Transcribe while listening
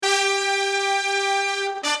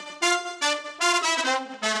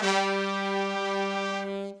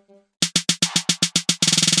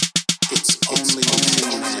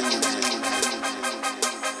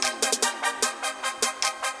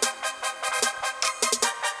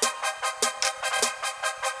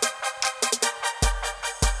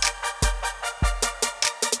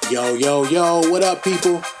Yo, what up,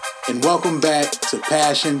 people? And welcome back to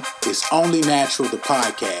Passion is Only Natural, the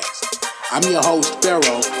podcast. I'm your host,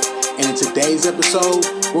 Pharaoh, and in today's episode,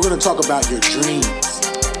 we're going to talk about your dreams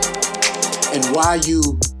and why you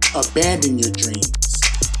abandon your dreams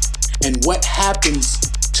and what happens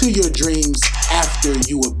to your dreams after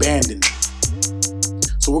you abandon them.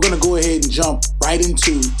 So we're going to go ahead and jump right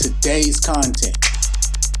into today's content.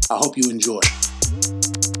 I hope you enjoy.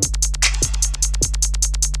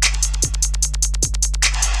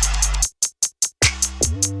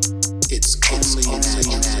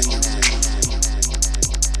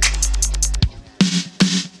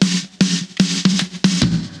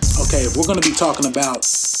 Okay, if we're going to be talking about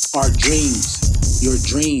our dreams, your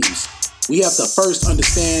dreams, we have to first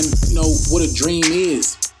understand, what a dream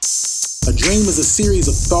is. A dream is a series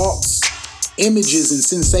of thoughts, images, and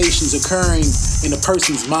sensations occurring in a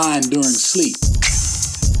person's mind during sleep.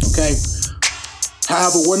 Okay?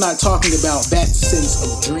 However, we're not talking about that sense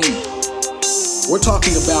of dream. We're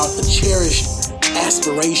talking about a cherished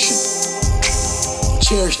aspiration, a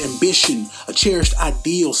cherished ambition, a cherished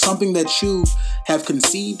ideal, something that you have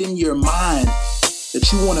conceived in your mind that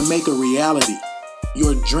you want to make a reality.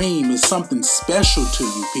 Your dream is something special to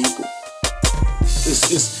you, people.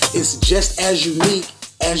 It's just as unique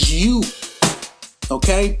as you,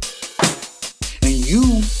 okay? And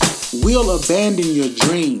you will abandon your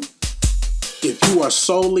dream if you are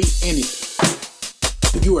solely in it,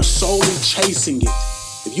 if you are solely chasing it,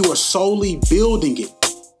 if you are solely building it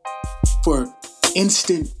for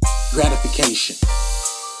instant gratification.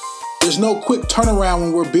 There's no quick turnaround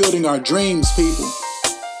when we're building our dreams, people.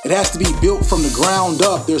 It has to be built from the ground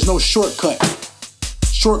up. There's no shortcut.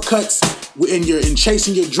 Shortcuts in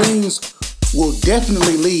chasing your dreams will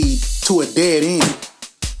definitely lead to a dead end.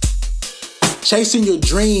 Chasing your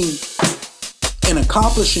dream and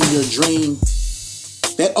accomplishing your dream,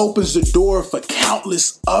 that opens the door for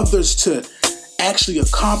countless others to actually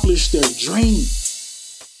accomplish their dream.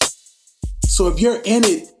 So if you're in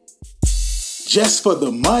it just for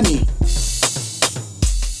the money,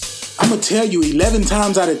 I'm going to tell you 11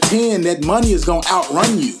 times out of 10, that money is going to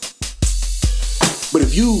outrun you. But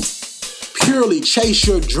if you purely chase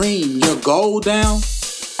your dream, your goal down,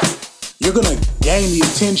 you're going to gain the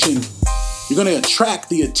attention. You're going to attract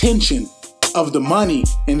the attention of the money,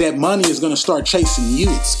 and that money is going to start chasing you.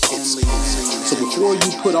 So before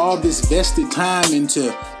you put all this vested time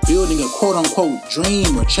into building a quote-unquote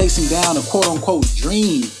dream or chasing down a quote-unquote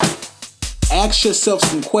dream, ask yourself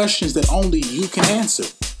some questions that only you can answer.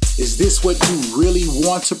 Is this what you really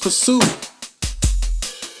want to pursue?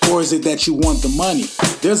 Or is it that you want the money?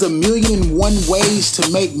 There's 1,000,001 ways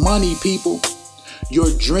to make money, people.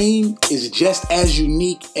 Your dream is just as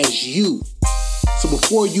unique as you. So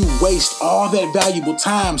before you waste all that valuable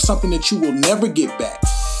time, something that you will never get back.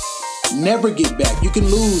 Never get back. You can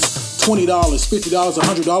lose $20, $50,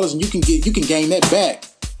 $100, and you can gain that back.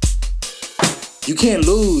 You can't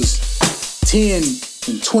lose 10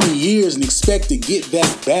 and 20 years and expect to get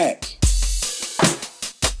that back.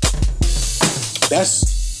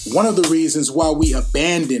 That's one of the reasons why we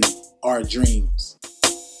abandon our dreams.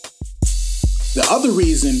 The other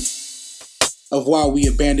reason of why we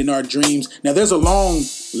abandon our dreams, now there's a long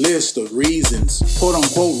list of reasons, quote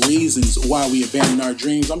unquote reasons why we abandon our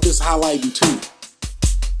dreams. I'm just highlighting two.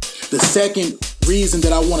 The second reason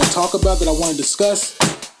that I want to talk about, that I want to discuss,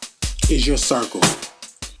 is your circle.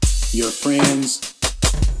 Your friends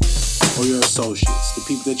or your associates, the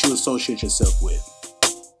people that you associate yourself with.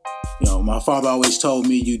 My father always told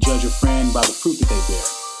me you judge a friend by the fruit that they bear.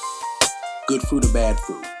 Good fruit or bad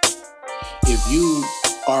fruit. If you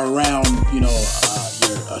are around,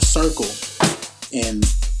 a circle and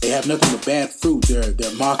they have nothing but bad fruit,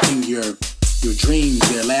 they're mocking your dreams,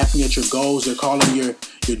 they're laughing at your goals, they're calling your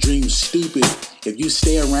dreams stupid. If you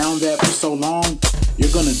stay around that for so long,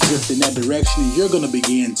 you're going to drift in that direction and you're going to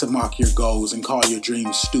begin to mock your goals and call your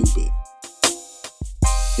dreams stupid.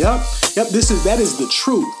 Yep, that is the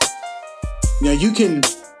truth. Now you can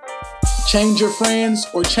change your friends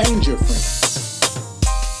or change your friends.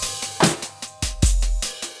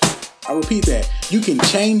 I repeat that. You can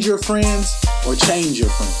change your friends or change your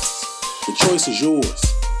friends. The choice is yours.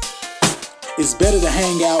 It's better to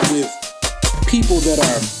hang out with people that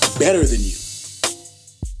are better than you.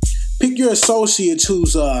 Pick your associates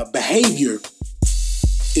whose behavior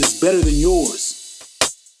is better than yours,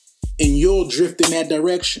 and you'll drift in that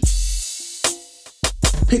direction.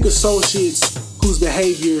 Pick associates whose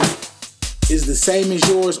behavior is the same as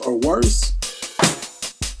yours or worse,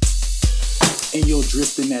 and you'll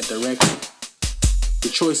drift in that direction. The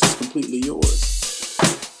choice is completely yours.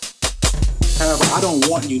 However, I don't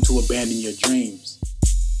want you to abandon your dreams.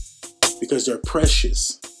 because they're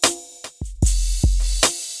precious.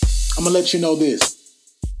 I'm going to let you know this.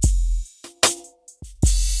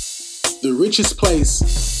 The richest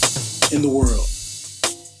place in the world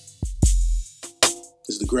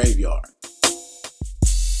is the graveyard.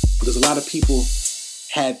 Because a lot of people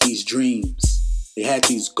had these dreams. They had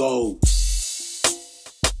these goals.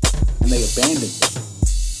 And they abandoned them.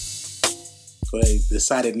 So they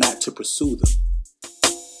decided not to pursue them.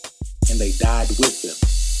 And they died with them.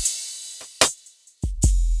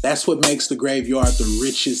 That's what makes the graveyard the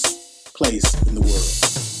richest place in the world.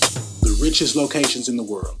 The richest locations in the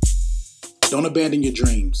world. Don't abandon your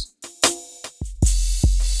dreams.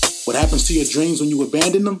 What happens to your dreams when you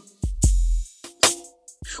abandon them?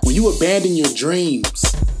 When you abandon your dreams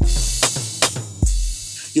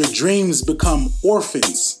become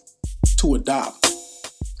orphans to adopt,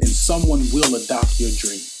 and someone will adopt your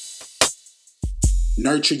dream.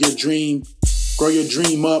 Nurture your dream, grow your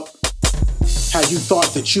dream up how you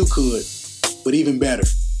thought that you could, but even better.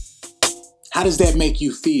 How does that make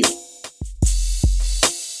you feel?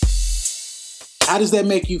 How does that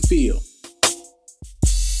make you feel?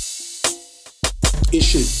 It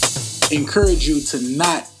should encourage you to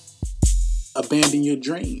not abandon your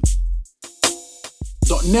dream.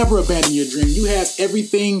 Don't never abandon your dream. You have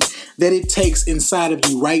everything that it takes inside of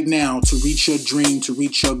you right now to reach your dream, to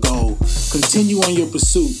reach your goal. Continue on your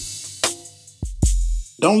pursuit.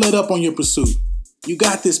 Don't let up on your pursuit. You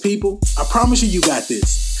got this, people. I promise you got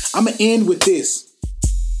this. I'm going to end with this.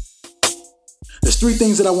 There's 3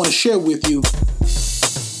 things that I want to share with you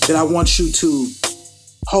that I want you to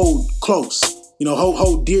hold close.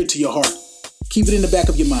 Hold dear to your heart. Keep it in the back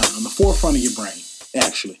of your mind, on the forefront of your brain,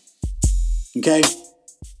 actually. Okay?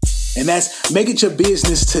 And that's, make it your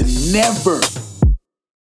business to never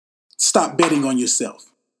stop betting on yourself.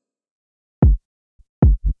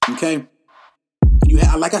 Okay?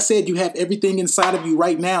 Like I said, you have everything inside of you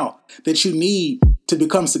right now that you need to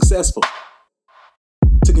become successful,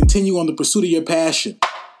 to continue on the pursuit of your passion,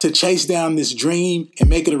 to chase down this dream and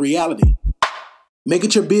make it a reality. Make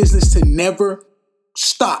it your business to never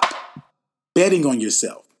stop betting on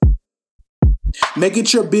yourself. Make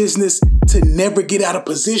it your business to never get out of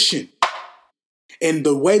position. And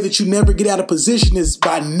the way that you never get out of position is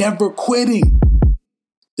by never quitting.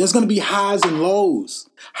 There's going to be highs and lows.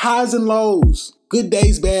 Highs and lows. Good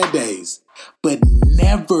days, bad days. But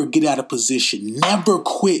never get out of position. Never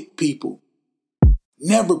quit, people.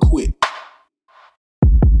 Never quit.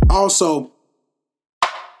 Also,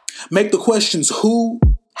 make the questions who,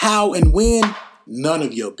 how, and when none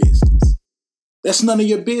of your business. That's none of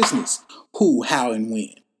your business. Who, how, and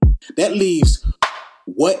when. That leaves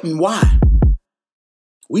what and why.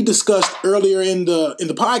 We discussed earlier in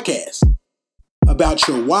the podcast about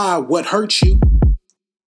your why, what hurts you.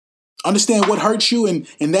 Understand what hurts you, and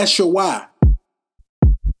that's your why.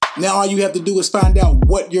 Now all you have to do is find out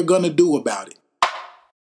what you're going to do about it.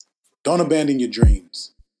 Don't abandon your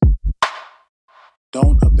dreams.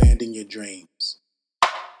 Don't abandon your dreams.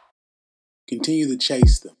 Continue to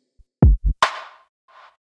chase them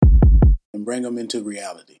and bring them into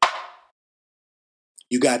reality.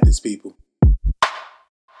 You got this, people.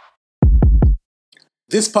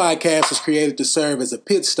 This podcast was created to serve as a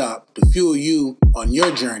pit stop to fuel you on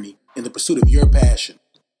your journey in the pursuit of your passion.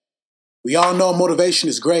 We all know motivation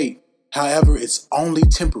is great. However, it's only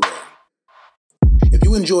temporary. If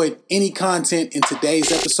you enjoyed any content in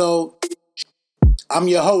today's episode, I'm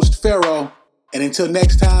your host, Pharaoh, and until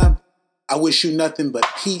next time, I wish you nothing but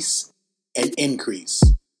peace and increase.